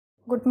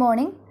Good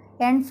morning.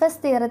 Ehrenfest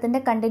theorem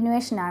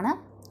continuation ആണ്.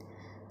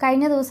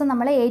 കഴിഞ്ഞ ദിവസം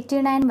നമ്മൾ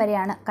 89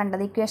 വരെയാണ്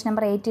കണ്ടത്. Equation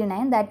number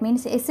 89. That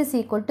means S is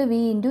equal to V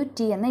into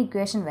T എന്ന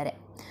ഇക്വേഷൻ വരെ.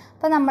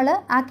 അപ്പോൾ നമ്മൾ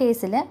ആ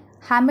കേസിൽ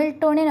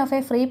Hamiltonian of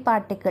A free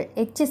particle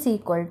H is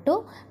equal to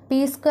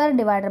P square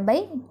divided by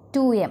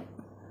 2m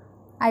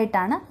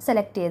ആയിട്ടാണ്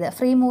സെലക്ട് ചെയ്തത്.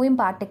 Free moving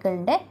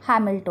പാർട്ടിക്കിളിൻ്റെ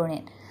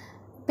Hamiltonian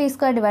P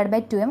square divided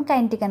by 2m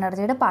kinetic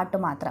എനർജിയുടെ part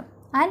മാത്രം.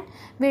 And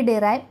we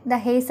derive the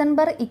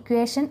Heisenberg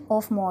equation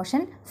of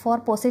motion for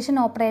position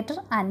operator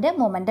and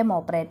momentum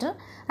operator,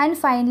 and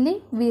finally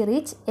we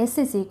reach S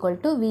is equal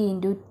to V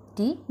into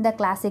T, the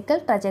classical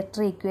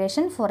trajectory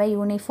equation for a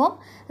uniform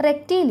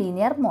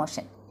rectilinear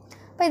motion.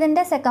 അപ്പോൾ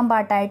ഇതിൻ്റെ second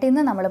പാർട്ടായിട്ട്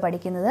ഇന്ന് നമ്മൾ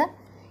പഠിക്കുന്നത്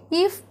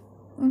if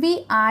we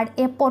add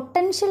a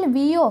potential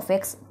V of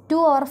x to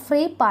our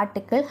free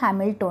particle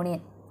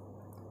Hamiltonian.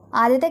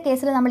 ആദ്യത്തെ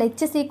കേസിൽ നമ്മൾ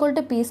H is equal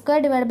to P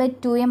square divided by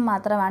 2m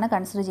മാത്രമാണ്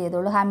കൺസിഡർ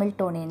ചെയ്തുള്ളൂ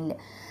ഹാമിൽട്ടോണിയനിൽ.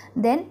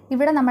 Then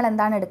ഇവിടെ നമ്മൾ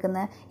എന്താണ്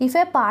എടുക്കുന്നത്? If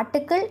a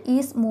particle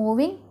is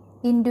moving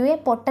into a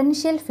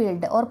potential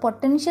field or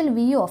potential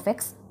V of x,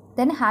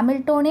 then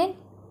Hamiltonian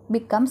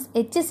becomes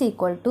H is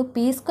equal to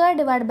P square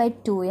divided by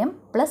 2m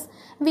plus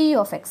V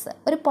of x.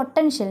 ഒരു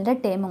പൊട്ടൻഷ്യലിൻ്റെ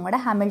ടേമും കൂടെ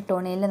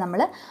ഹാമിൽട്ടോണിയനിൽ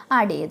നമ്മൾ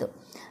add ചെയ്തു.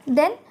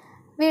 Then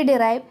we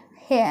derive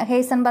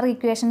Heisenberg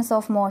equations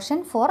of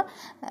motion for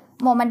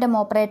momentum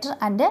operator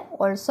and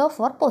also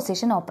for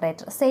position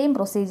operator. Same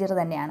procedure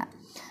തന്നെയാണ്.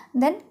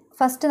 Then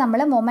first നമ്മൾ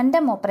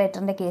momentum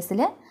ഓപ്പറേറ്ററിൻ്റെ കേസിൽ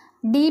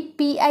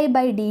dpi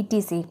by dt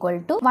is equal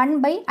to 1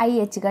 by I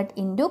h gut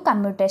into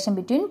commutation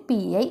between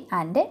pi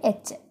and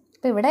h.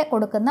 ഇപ്പോൾ ഇവിടെ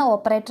കൊടുക്കുന്ന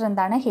operator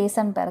എന്താണ്?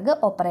 ഹേസൻബർഗ്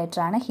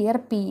operator ആണ്. Here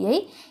pi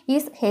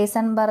is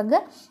ഹേസൻബർഗ്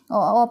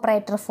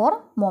operator four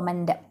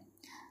momentum.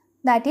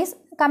 That is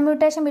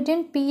commutation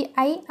between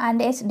pi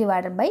and h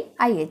divided by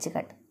I h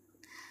gut.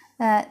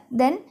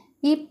 Then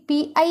ഈ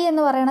pi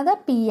എന്ന് പറയുന്നത്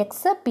px,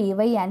 py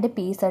and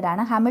pz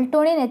ആണ്.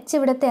 Hamiltonian h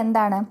ഇവിടുത്തെ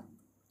എന്താണ്?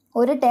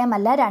 ഒരു ടേം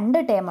അല്ല, രണ്ട്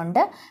ടേം ഉണ്ട്.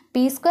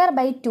 പി സ്ക്വയർ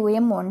ബൈ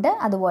 2m ഉണ്ട്,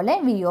 അതുപോലെ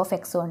വി ഓഫ്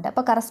എക്സും ഉണ്ട്.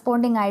 അപ്പോൾ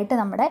കറസ്പോണ്ടിങ് ആയിട്ട്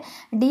നമ്മുടെ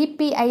D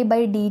P I by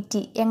D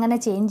T എങ്ങനെ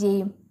ചേഞ്ച്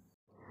ചെയ്യും?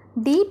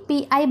 D P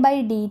I by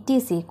D T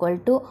is equal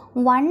to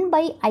 1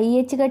 by I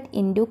H gut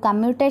into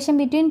commutation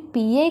between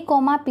P I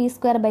comma P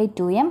square by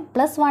 2m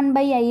plus 1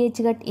 by I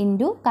H gut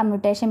into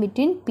commutation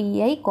between P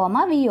I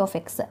comma V of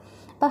X.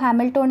 അപ്പോൾ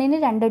ഹാമിൽട്ടോണിയന്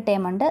രണ്ട്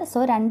term ഉണ്ട്. So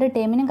രണ്ട്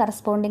ടേമിനും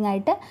corresponding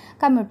ആയിട്ട്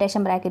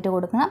commutation bracket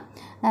കൊടുക്കണം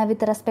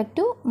with respect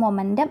to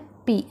momentum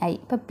P I.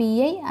 ഇപ്പോൾ P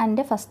I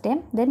and first term,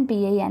 then P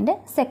I and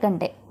second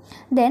term.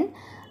 Then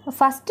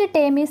first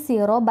term is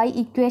 0 by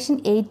equation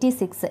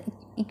 86.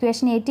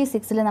 Equation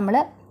 86ൽ നമ്മൾ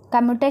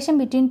commutation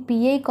between P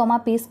I comma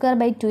P square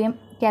by 2m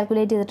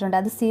calculate ചെയ്തിട്ടുണ്ട്.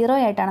 അത് 0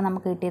 ആയിട്ടാണ്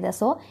നമുക്ക് കിട്ടിയത്.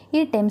 So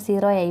ഈ term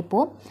 0 ആയി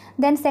പോവും.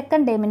 ദെൻ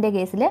സെക്കൻഡ് ടേമിൻ്റെ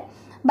കേസിൽ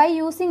by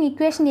using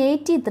equation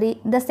 83,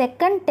 the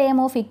second term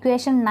of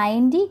equation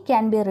 90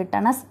 can be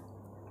written as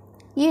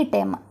ഈ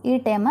ടേം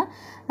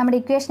നമ്മുടെ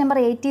ഇക്വേഷൻ നമ്പർ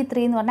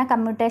 83 എന്ന് പറഞ്ഞാൽ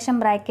കമ്മ്യൂട്ടേഷൻ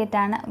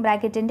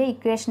ബ്രാക്കറ്റിൻ്റെ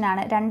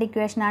ഇക്വേഷനാണ്. രണ്ട്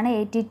ഇക്വേഷനാണ്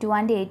 82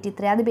 ആൻഡ്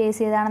 83. അത് ബേസ്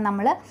ചെയ്താണ്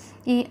നമ്മൾ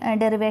ഈ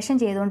ഡെറിവേഷൻ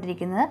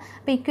ചെയ്തുകൊണ്ടിരിക്കുന്നത്.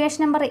 അപ്പോൾ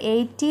equation number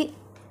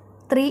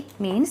 83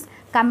 means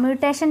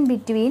commutation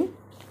between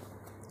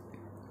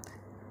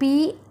P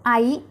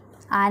I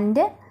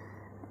and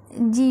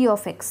G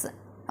of X.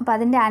 അപ്പോൾ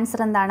അതിൻ്റെ ആൻസർ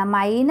എന്താണ്?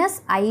 Minus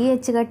I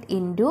H gut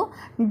into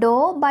Dr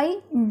by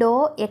Dr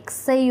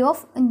X I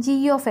of G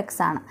of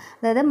X ആണ്.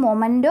 അതായത്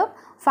മൊമെൻറ്റോ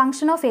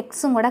ഫംഗ്ഷൻ ഓഫ്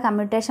എക്സും കൂടെ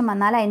കമ്മ്യൂട്ടേഷൻ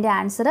വന്നാൽ അതിൻ്റെ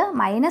answer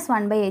minus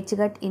 1 by H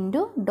gut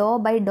into Dr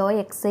by Dr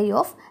X I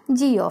of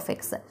G of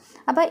X.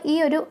 അപ്പോൾ ഈ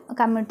ഒരു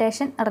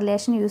commutation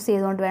relation use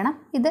ചെയ്തുകൊണ്ട് വേണം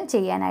ഇത്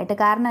ചെയ്യാനായിട്ട്.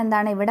 കാരണം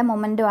എന്താണ്? ഇവിടെ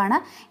മൊമെൻറ്റോ ആണ്,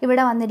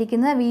 ഇവിടെ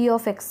വന്നിരിക്കുന്നത് V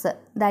of X.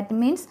 That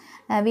means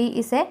we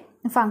is A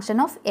function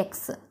of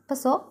X. അപ്പോൾ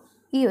സോ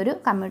ഈ ഒരു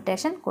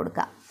കമ്മ്യൂട്ടേഷൻ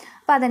കൊടുക്കുക.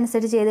 അപ്പോൾ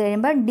അതനുസരിച്ച് ചെയ്ത്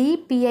കഴിയുമ്പോൾ D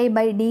P I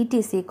by D T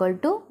is equal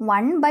to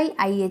 1 by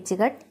I H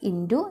gut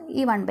into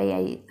ഈ 1 ബൈ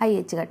ഐ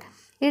എച്ച് ഗട്ട്.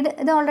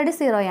 ഇത് ഓൾറെഡി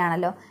 0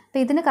 ആണല്ലോ. അപ്പോൾ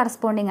ഇതിന്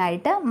കറസ്പോണ്ടിങ്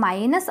ആയിട്ട്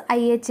minus I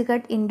H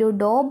gut into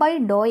Dr by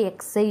Dr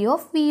X I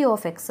of V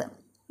of X.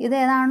 ഇത്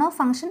ഏതാണോ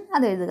function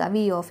അത് എഴുതുക,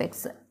 V of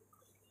X.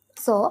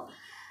 So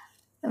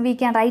we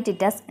can write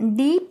it as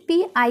D P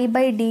I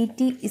by D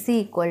T is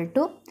equal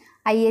to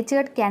I H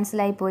gut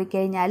ക്യാൻസലായി പോയി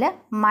കഴിഞ്ഞാൽ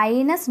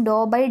minus Dr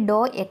by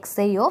Dr X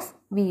I of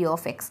V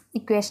of X.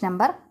 Equation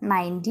number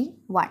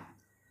 91.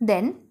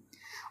 Then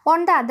on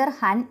the other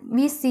hand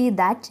we see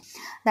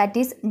that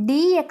is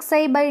dxi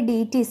by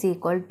dt is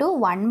equal to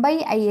 1 by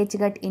I h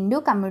gut into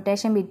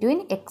commutation between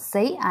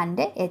xi and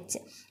h,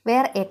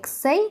 where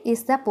xi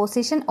is the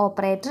position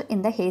operator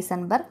in the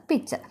Heisenberg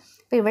picture.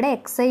 അപ്പോൾ ഇവിടെ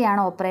xi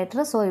ആണ്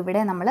operator. So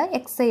ഇവിടെ നമ്മൾ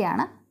xi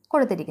ആണ്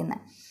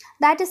കൊടുത്തിരിക്കുന്നത്.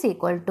 That is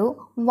equal to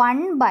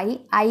 1 by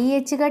I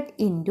H gut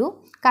into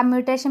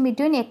commutation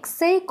between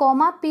xi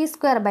comma P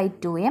square by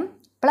 2m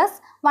plus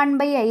 1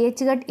 by I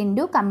H gut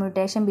into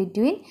commutation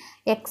between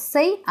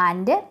xi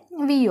and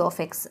we of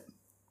X.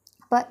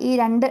 അപ്പോൾ ഈ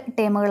രണ്ട്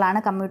ടേമുകളാണ്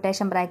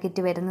commutation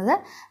bracket വരുന്നത്.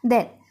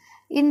 Then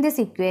in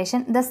this equation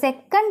the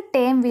second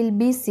term will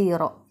be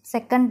 0.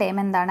 Second term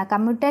എന്താണ്?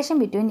 Commutation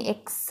between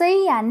xi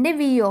and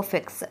we of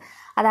X.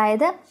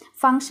 അതായത്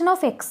function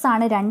of X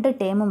ആണ് രണ്ട്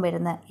ടേമും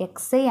വരുന്നത്,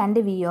 X I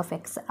and we of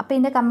X. അപ്പോൾ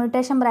ഇതിൻ്റെ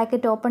കമ്മ്യൂട്ടേഷൻ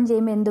ബ്രാക്കറ്റ് ഓപ്പൺ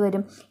ചെയ്യുമ്പോൾ എന്ത്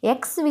വരും?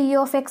 X V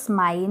of X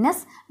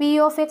minus V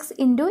of X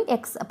into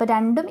X. അപ്പോൾ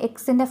രണ്ടും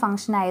എക്സിൻ്റെ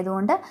ഫംഗ്ഷൻ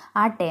ആയതുകൊണ്ട്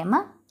ആ ടേം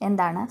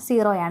എന്താണ്?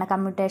 0 ആണ്.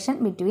 Commutation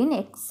between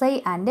X I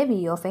and we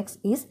of X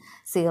is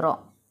 0.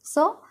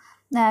 So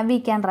we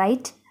can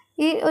write,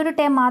 ഈ ഒരു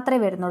ടേം മാത്രമേ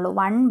വരുന്നുള്ളൂ,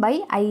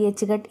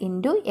 1/IH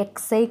into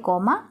X I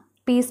comma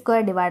P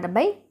square divided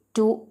by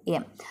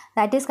 2m.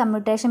 That is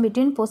commutation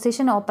between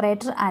position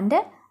operator and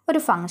ഒരു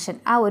function.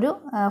 ആ ഒരു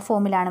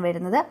ഫോമിലാണ്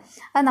വരുന്നത്.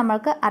 അത്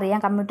നമ്മൾക്ക് അറിയാം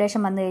കമ്മ്യൂട്ടേഷൻ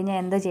വന്നു കഴിഞ്ഞാൽ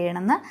എന്ത്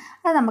ചെയ്യണമെന്ന്.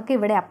 അത് നമുക്ക്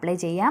ഇവിടെ അപ്ലൈ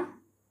ചെയ്യാം.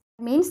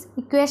 മീൻസ്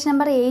ഇക്വേഷൻ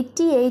നമ്പർ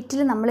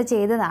 88 നമ്മൾ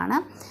ചെയ്തതാണ്.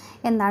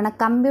 എന്താണ്?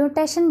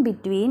 Computation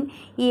between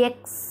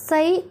X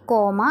I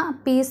comma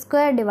P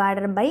square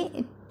divided by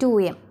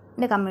 2m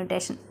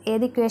commutation.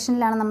 ഏത്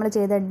ഇക്വേഷനിലാണ് നമ്മൾ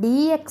ചെയ്തത്?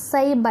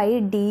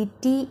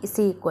 dxi/dt is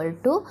equal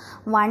to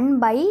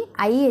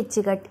 1/IH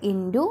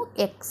into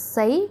X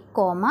I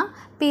comma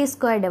P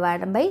square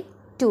divided by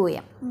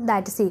 2m.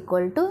 That is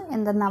equal to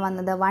എന്തെന്നാണ്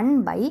വന്നത്?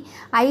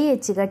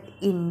 1/IH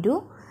into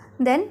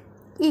then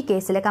ഈ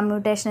കേസിലെ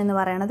commutation എന്ന്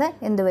പറയുന്നത്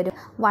എന്ത് വരും?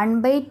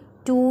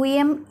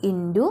 1/2m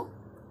into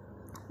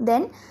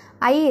then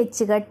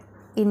IH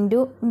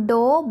into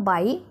Dr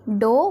by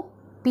Dr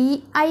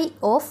PI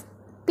of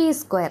P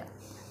square.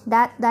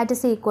 That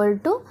is equal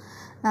to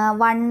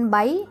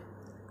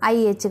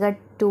 1/IH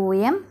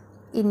 2m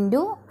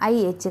into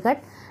IH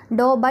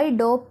Dr by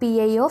Dr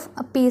PI of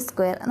P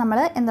square. നമ്മൾ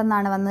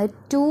എന്തെന്നാണ് വന്നത്?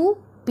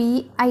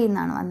 2PI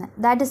എന്നാണ് വന്നത്.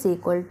 ദാറ്റ് ഇസ്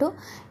ഈക്വൽ ടു,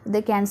 ഇത്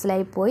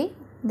ക്യാൻസലായിപ്പോയി,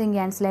 ഇതും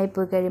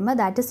ക്യാൻസലായിപ്പോയി കഴിയുമ്പോൾ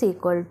that is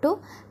equal to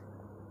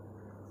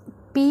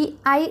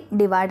PI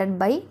divided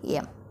by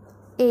m.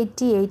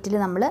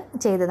 88 നമ്മൾ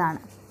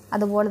ചെയ്തതാണ്.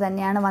 അതുപോലെ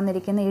തന്നെയാണ്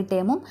വന്നിരിക്കുന്ന ഈ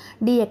ടേമും.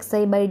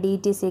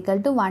 dxi/dt is equal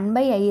to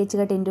 1/IH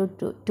into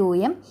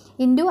 2m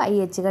into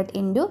IH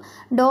into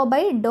Dr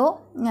by Dr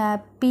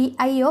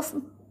PI of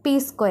P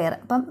square.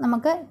 അപ്പം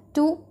നമുക്ക്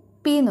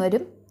 2p എന്ന്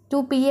വരും.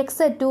 2px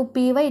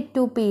 2py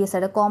 2pz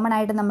കോമൺ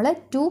ആയിട്ട് നമ്മൾ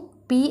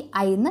 2pi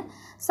എന്ന്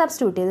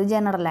സബ്സ്റ്റിറ്റ്യൂട്ട് ചെയ്തു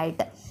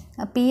ജനറലായിട്ട്.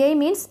 PI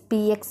means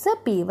px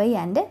py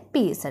and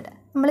pz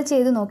നമ്മൾ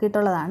ചെയ്ത്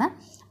നോക്കിയിട്ടുള്ളതാണ്.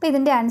 അപ്പോൾ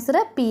ഇതിൻ്റെ ആൻസർ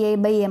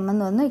PI/m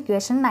എന്ന് വന്നു,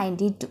 equation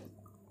 92.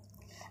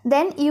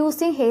 Then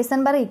using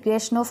Heisenberg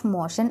equation of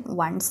motion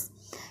once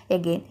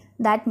again,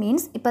 that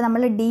means ഇപ്പോൾ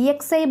നമ്മൾ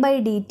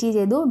dxi/dt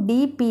ചെയ്തു,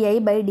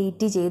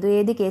 dpi/dt ചെയ്തു.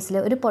 ഏത് കേസിൽ?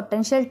 ഒരു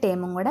പൊട്ടൻഷ്യൽ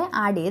ടേമും കൂടെ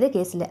ആഡ് ചെയ്ത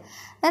കേസിൽ.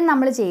 then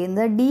നമ്മൾ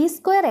ചെയ്യുന്നത്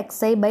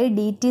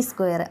d²xi/dt²,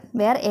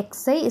 where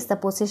xi is the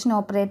position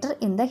operator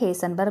in the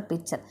Heisenberg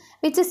picture,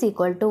 which is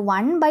equal to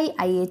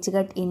 1/IH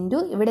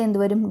into ഇവിടെ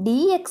എന്ത് വരും?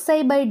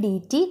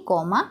 dxi/dt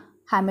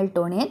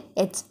Hamiltonian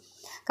h.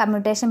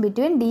 Commutation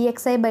between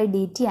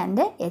dxi/dt and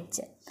h.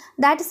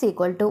 That is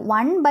equal to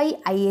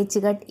 1/IH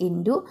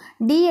into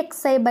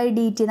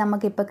dxi/dt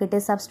നമുക്ക് ഇപ്പോൾ കിട്ടിയ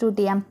substitute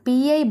ചെയ്യാം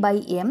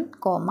PI/m,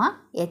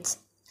 h.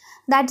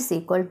 That is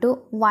equal to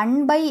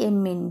 1/m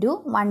into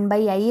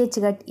 1/IH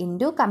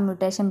into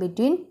commutation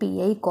between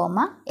PI,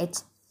 h,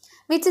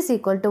 which is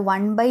equal to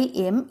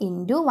 1/m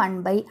into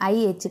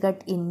 1/IH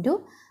into,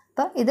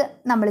 അപ്പോൾ ഇത്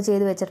നമ്മൾ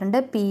ചെയ്ത് വെച്ചിട്ടുണ്ട്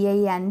PI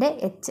and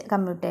h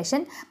commutation.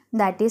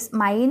 That is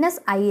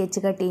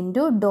 -IH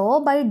into Dr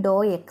by Dr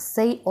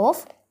xi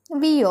of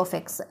v of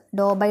x,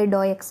 Dr by Dr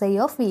xi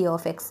of v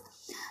of x.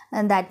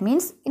 That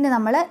means ഇനി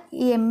നമ്മൾ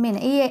ഈ എമ്മിന്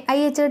ഈ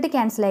IH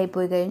ക്യാൻസൽ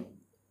ആയിപ്പോയി കഴിഞ്ഞു,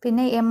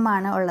 പിന്നെ m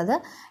ആണ് ഉള്ളത്.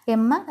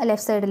 m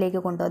ലെഫ്റ്റ് സൈഡിലേക്ക്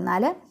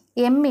കൊണ്ടുവന്നാൽ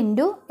m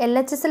ഇൻറ്റു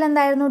LHSൽ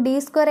എന്തായിരുന്നു?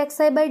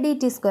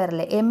 d²xi/dt²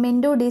 അല്ലേ? m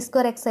into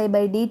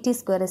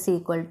d²xi/dt² is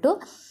equal to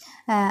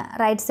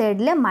right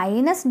സൈഡിൽ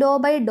minus Dr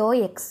by Dr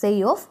xi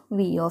of v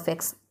of x.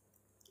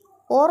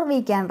 Or we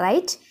can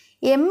write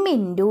m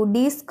into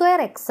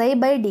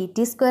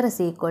d²xi/dt²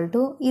 is equal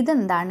to,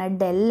 ഇതെന്താണ്?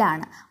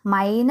 ഡെല്ലാണ്,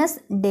 minus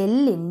del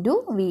into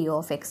v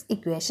of x.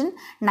 Equation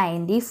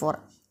 94.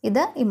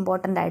 ഇത്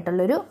important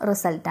ആയിട്ടുള്ളൊരു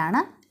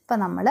റിസൾട്ടാണ്. ഇപ്പോൾ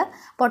നമ്മൾ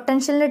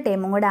പൊട്ടൻഷ്യലിൻ്റെ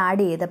ടേമും കൂടെ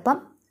add ചെയ്തപ്പം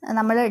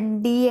നമ്മൾ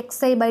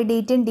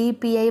dxi/dtയും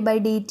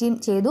dpi/dtയും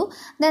ചെയ്തു.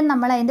 ദെൻ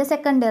നമ്മൾ അതിൻ്റെ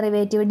സെക്കൻഡ്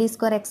ഡെറിവേറ്റീവ്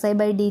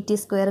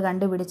d²xi/dt²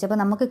 കണ്ടുപിടിച്ചപ്പോൾ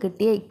നമുക്ക്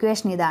കിട്ടിയ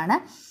ഇക്വേഷൻ ഇതാണ്.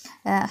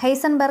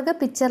 ഹൈസൻബർഗ്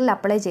പിക്ചറിൽ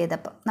അപ്ലൈ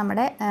ചെയ്തപ്പോൾ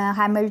നമ്മുടെ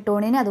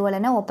ഹാമിൽട്ടോണിന് അതുപോലെ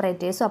തന്നെ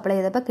ഓപ്പറേറ്റേഴ്സും അപ്ലൈ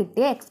ചെയ്തപ്പോൾ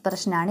കിട്ടിയ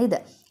എക്സ്പ്രഷനാണ് ഇത്.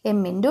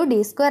 m into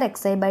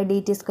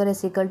d²xi/dt²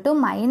 is equal to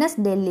minus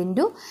del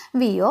into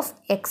v of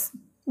X.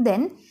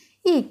 Then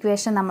ഈ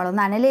ഇക്വേഷൻ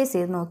നമ്മളൊന്ന് അനലൈസ്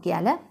ചെയ്ത്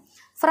നോക്കിയാൽ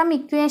from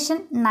equation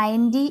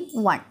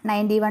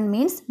 91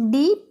 means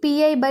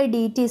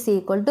dpi/dt is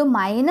equal to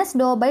minus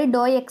dou by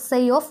dou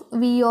xi of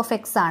v of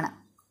x ആണ്.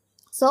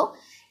 So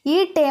ഈ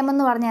term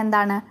എന്ന് പറഞ്ഞാൽ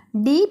എന്താണ്?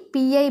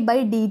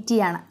 dpi/dt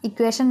ആണ്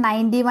ഇക്വേഷൻ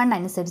 91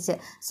 അനുസരിച്ച്.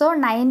 സോ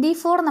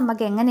 94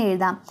 നമുക്ക് എങ്ങനെ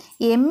എഴുതാം?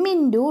 m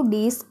into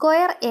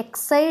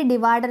d²xi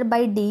divided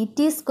by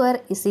dt²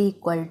 is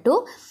equal to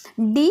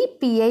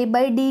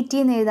dpi/dt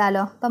എന്ന്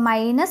എഴുതാമല്ലോ. അപ്പോൾ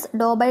minus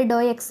Dr by Dr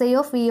xi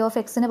of v of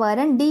എക്സിന്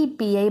പകരം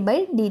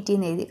dpi/dt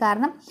എന്ന് എഴുതി.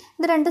 കാരണം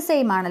ഇത് രണ്ട്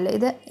സെയിം ആണല്ലോ,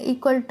 ഇത്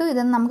ഈക്വൽ ടു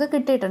ഇതെന്ന് നമുക്ക്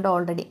കിട്ടിയിട്ടുണ്ട്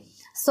ഓൾറെഡി.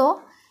 സോ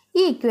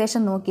ഈ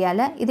ഇക്വേഷൻ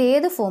നോക്കിയാൽ ഇത്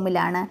ഏത്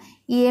ഫോമിലാണ്?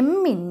 m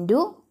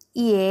into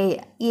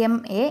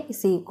ma is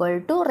equal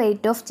to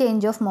rate of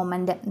change of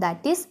momentum,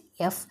 that is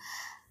f.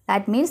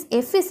 That means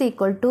F is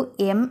equal to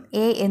M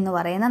A എന്ന്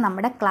പറയുന്ന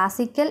നമ്മുടെ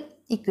classical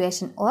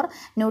equation or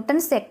newton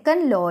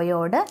second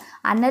ലോയോട്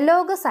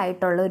analogous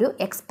ആയിട്ടുള്ളൊരു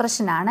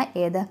എക്സ്പ്രഷനാണ്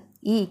ഏത്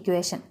ഈ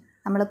ഇക്വേഷൻ.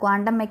 നമ്മൾ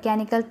ക്വാണ്ടം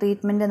മെക്കാനിക്കൽ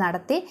ട്രീറ്റ്മെൻറ്റ്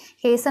നടത്തി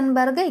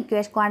Heisenberg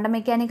equation, quantum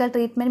mechanical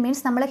treatment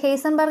means നമ്മൾ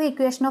Heisenberg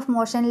equation of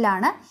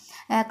മോഷനിലാണ്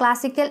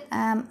classical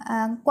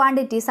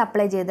quantities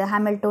apply ചെയ്ത്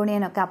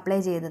ഹാമിൽട്ടോണിയനൊക്കെ അപ്ലൈ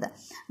ചെയ്തത്.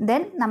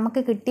 ദെൻ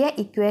നമുക്ക് കിട്ടിയ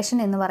ഇക്വേഷൻ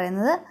എന്ന്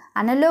പറയുന്നത്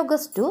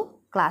അനലോഗസ് ടു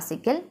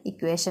ക്ലാസിക്കൽ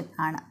ഇക്വേഷൻ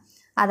ആണ്.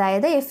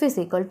 അതായത് F is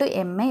equal to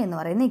M A എന്ന്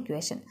പറയുന്ന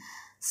equation.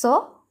 So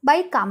by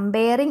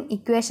comparing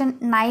equation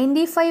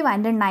 95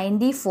 and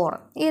 94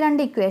 ഈ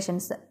രണ്ട്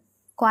ഇക്വേഷൻസ്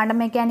ക്വാണ്ടം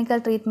മെക്കാനിക്കൽ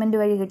ട്രീറ്റ്മെൻറ്റ്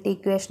വഴി കിട്ടിയ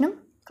ഇക്വേഷനും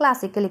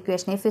classical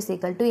equation F is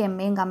equal to M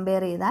എയും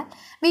കമ്പയർ ചെയ്താൽ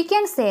we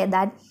can say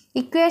that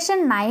equation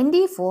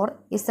 94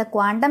 is A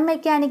quantum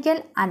mechanical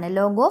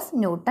analogue of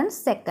newton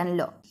second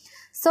law.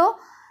 So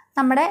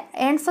നമ്മുടെ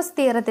എഹ്റൻഫെസ്റ്റ്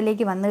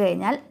തിയറത്തിലേക്ക് വന്നു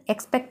കഴിഞ്ഞാൽ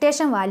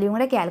എക്സ്പെക്റ്റേഷൻ വാല്യൂം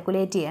കൂടെ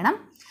കാൽക്കുലേറ്റ് ചെയ്യണം.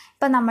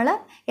 ഇപ്പം നമ്മൾ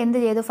എന്ത്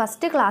ചെയ്തു,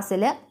 ഫസ്റ്റ്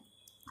ക്ലാസ്സിൽ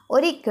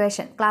ഒരു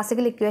ഇക്വേഷൻ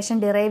ക്ലാസിക്കൽ ഇക്വേഷൻ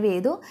ഡിറൈവ്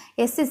ചെയ്തു,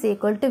 S is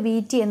equal to V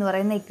T എന്ന്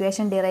പറയുന്ന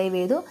ഇക്വേഷൻ ഡിറൈവ്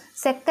ചെയ്തു.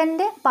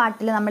 സെക്കൻഡ്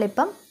പാർട്ടിൽ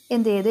നമ്മളിപ്പം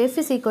എന്ത് ചെയ്തു, F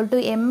is equal to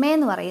M A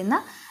എന്ന് പറയുന്ന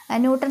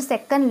ന്യൂട്ടൺ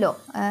സെക്കൻഡ് ലോ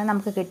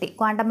നമുക്ക് കിട്ടി.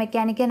 ക്വാണ്ടം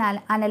മെക്കാനിക്കൽ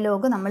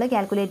അനലോഗ് നമ്മൾ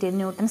കാൽക്കുലേറ്റ് ചെയ്തു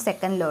ന്യൂട്ടൺ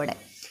സെക്കൻഡ് ലോയുടെ.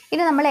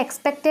 ഇനി നമ്മൾ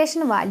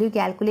എക്സ്പെക്റ്റേഷൻ വാല്യൂ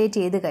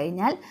കാൽക്കുലേറ്റ് ചെയ്ത്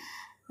കഴിഞ്ഞാൽ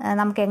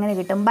നമുക്ക് എങ്ങനെ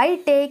കിട്ടും? By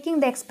taking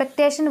the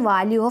expectation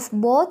value of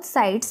both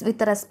sides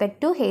with respect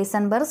to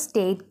Heisenberg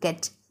state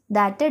കെറ്റ്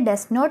that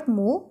does not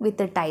move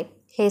with time.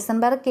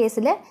 Heisenberg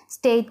കേസിൽ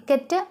സ്റ്റേറ്റ്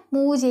കെറ്റ്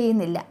മൂവ്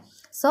ചെയ്യുന്നില്ല.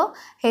 സോ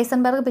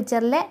ഹെയ്സൻബർഗ്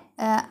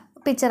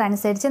പിക്ചർ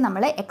അനുസരിച്ച്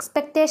നമ്മൾ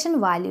എക്സ്പെക്റ്റേഷൻ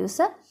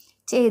വാല്യൂസ്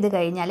എഴുതി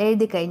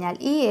കഴിഞ്ഞാൽ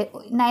ഈ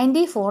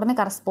 94ന്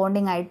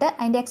കറസ്പോണ്ടിങ് ആയിട്ട്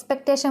അതിൻ്റെ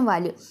എക്സ്പെക്റ്റേഷൻ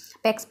വാല്യൂ.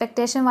 ഇപ്പോൾ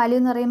എക്സ്പെക്റ്റേഷൻ വാല്യൂ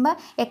എന്ന് പറയുമ്പോൾ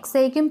എക്സ്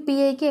ഐക്കും പി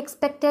ഐക്കും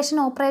എക്സ്പെക്റ്റേഷൻ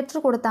ഓപ്പറേറ്റർ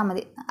കൊടുത്താൽ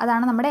മതി.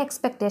 അതാണ് നമ്മുടെ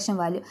എക്സ്പെക്റ്റേഷൻ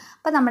വാല്യൂ.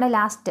 അപ്പോൾ നമ്മുടെ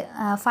ലാസ്റ്റ്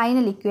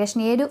ഫൈനൽ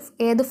ഇക്വേഷൻ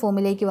ഏത്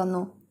ഫോമിലേക്ക്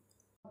വന്നു?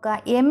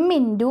 M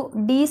into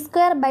D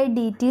square by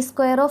D T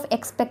square of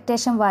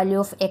expectation value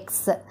of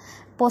X,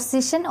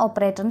 position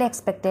ഓപ്പറേറ്ററിൻ്റെ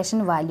expectation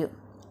value,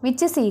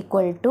 which is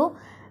equal to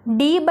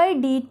D by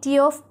D T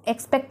of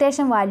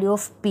expectation value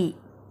of P,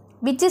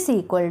 which is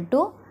equal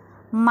to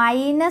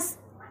minus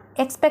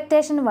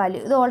expectation value.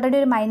 ഇത് already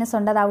ഒരു minus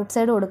ഉണ്ട്, അത് out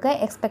side കൊടുക്കുക.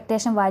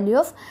 Expectation value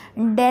of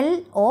del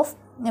of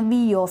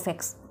V of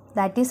X,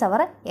 that is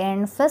our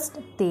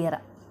എഹ്റൻഫെസ്റ്റ്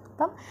theorem.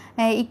 അപ്പം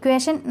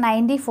equation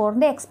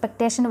 94ൻ്റെ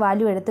expectation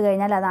value എടുത്തു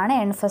കഴിഞ്ഞാൽ അതാണ്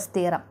എഹ്റൻഫെസ്റ്റ്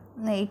theorem.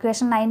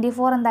 Equation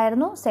 94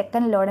 എന്തായിരുന്നു?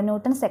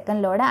 ന്യൂട്ടൺ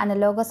സെക്കൻഡ് ലോയുടെ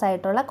അനലോഗസ്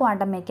ആയിട്ടുള്ള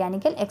quantum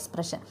mechanical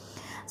expression.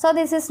 So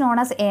this is known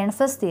as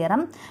എഹ്റൻഫെസ്റ്റ്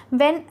theorem.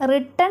 When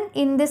written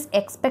in this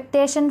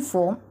expectation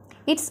form,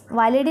 its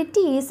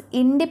validity is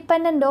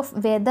independent of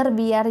whether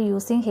we are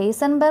using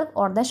Heisenberg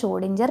or the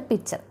Schrödinger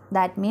picture.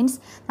 That means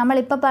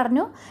നമ്മളിപ്പോൾ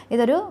പറഞ്ഞു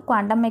ഇതൊരു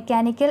quantum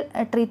mechanical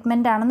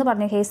treatment ആണെന്ന്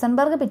പറഞ്ഞു,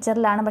 Heisenberg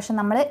പിക്ചറിലാണ് പക്ഷെ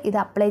നമ്മൾ ഇത്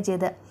apply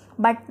ചെയ്ത്.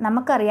 But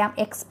നമുക്കറിയാം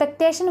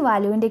എക്സ്പെക്റ്റേഷൻ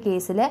വാല്യൂവിൻ്റെ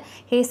കേസിൽ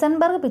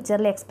ഹെയ്സൻബർഗ്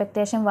പിക്ചറിലെ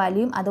എക്സ്പെക്റ്റേഷൻ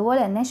വാല്യൂയും അതുപോലെ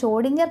തന്നെ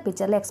ഷ്രോഡിംഗർ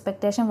പിക്ചറിലെ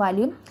എക്സ്പെക്റ്റേഷൻ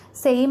വാല്യൂയും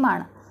സെയിം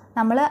ആണ്.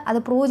 നമ്മൾ അത്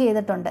പ്രൂവ്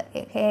ചെയ്തിട്ടുണ്ട്.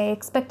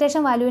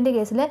 എക്സ്പെക്റ്റേഷൻ വാല്യൂവിൻ്റെ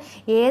കേസിൽ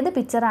ഏത്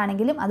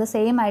പിക്ചറാണെങ്കിലും അത്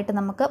സെയിം ആയിട്ട്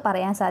നമുക്ക്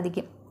പറയാൻ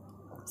സാധിക്കും.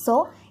 സോ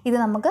ഇത്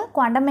നമുക്ക്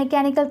ക്വാണ്ടം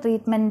മെക്കാനിക്കൽ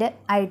ട്രീറ്റ്മെൻറ്റ്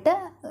ആയിട്ട്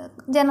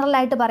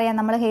ജനറലായിട്ട് പറയാം.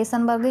 നമ്മൾ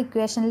ഹെയ്സൻബർഗ്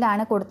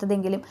ഇക്വേഷനിലാണ്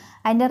കൊടുത്തതെങ്കിലും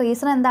അതിൻ്റെ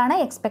റീസൺ എന്താണ്?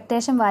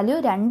 എക്സ്പെക്റ്റേഷൻ വാല്യൂ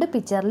രണ്ട്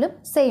പിക്ചറിലും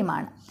സെയിം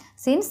ആണ്.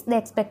 Since the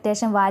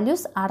expectation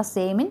values are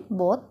same in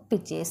both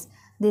pictures.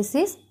 This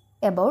is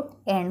about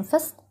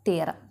എഹ്റൻഫെസ്റ്റ്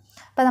theorem.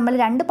 അപ്പോൾ നമ്മൾ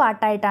രണ്ട്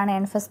പാർട്ടായിട്ടാണ്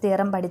എഹ്റൻഫെസ്റ്റ്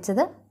തിയറം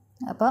പഠിച്ചത്.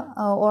 അപ്പോൾ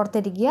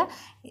ഓർത്തിരിക്കുക,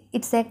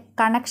 it's A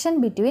connection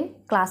between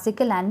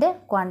classical and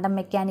quantum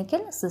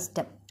mechanical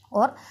system.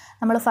 Or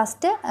നമ്മൾ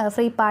ഫസ്റ്റ്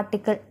ഫ്രീ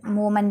പാർട്ടിക്കിൾ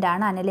മൂവ്മെൻ്റ്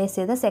ആണ് അനലൈസ്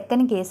ചെയ്തത്.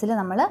 സെക്കൻഡ് കേസിൽ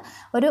നമ്മൾ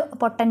ഒരു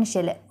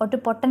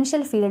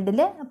പൊട്ടൻഷ്യൽ ഫീൽഡിൽ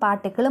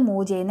പാർട്ടിക്കിൾ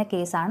മൂവ് ചെയ്യുന്ന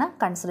കേസാണ്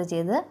കൺസിഡർ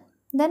ചെയ്തത്.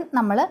 ദെൻ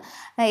നമ്മൾ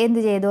എന്ത്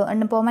ചെയ്തു?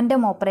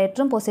 മൊമെൻറ്റം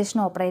ഓപ്പറേറ്ററും പൊസിഷൻ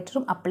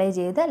ഓപ്പറേറ്ററും അപ്ലൈ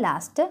ചെയ്ത്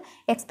ലാസ്റ്റ്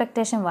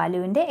എക്സ്പെക്റ്റേഷൻ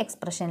വാല്യൂവിൻ്റെ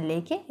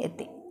എക്സ്പ്രഷനിലേക്ക്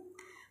എത്തി.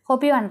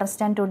 Hope you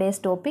understand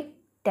today's topic.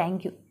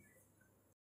 Thank you.